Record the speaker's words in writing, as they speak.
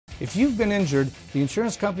If you've been injured, the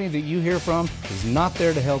insurance company that you hear from is not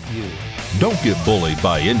there to help you. Don't get bullied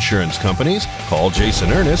by insurance companies. Call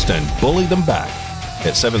Jason Ernest and bully them back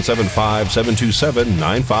at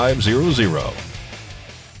 775-727-9500.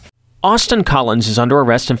 Austin Collins is under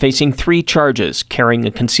arrest and facing 3 charges: carrying a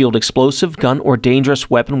concealed explosive, gun, or dangerous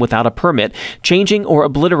weapon without a permit, changing or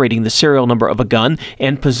obliterating the serial number of a gun,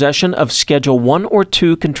 and possession of Schedule 1 or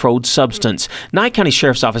 2 controlled substance. Nye County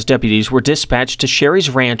Sheriff's Office deputies were dispatched to Sheri's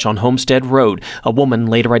ranch on Homestead Road. A woman,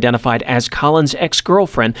 later identified as Collins'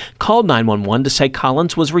 ex-girlfriend, called 911 to say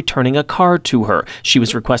Collins was returning a car to her. She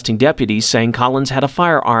was requesting deputies, saying Collins had a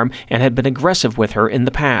firearm and had been aggressive with her in the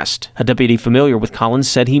past. A deputy familiar with Collins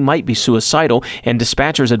said he might be suicidal, and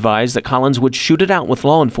dispatchers advised that Collins would shoot it out with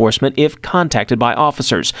law enforcement if contacted by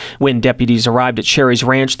officers. When deputies arrived at Sheri's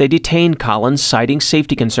ranch, they detained Collins, citing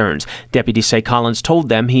safety concerns. Deputies say Collins told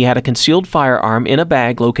them he had a concealed firearm in a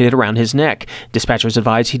bag located around his neck. Dispatchers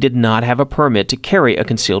advised he did not have a permit to carry a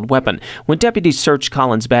concealed weapon. When deputies searched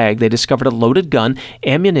Collins' bag, they discovered a loaded gun,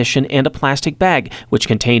 ammunition, and a plastic bag, which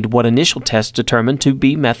contained what initial tests determined to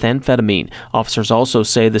be methamphetamine. Officers also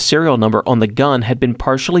say the serial number on the gun had been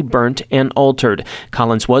partially burnt and altered.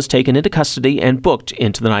 Collins was taken into custody and booked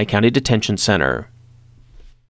into the Nye County Detention Center.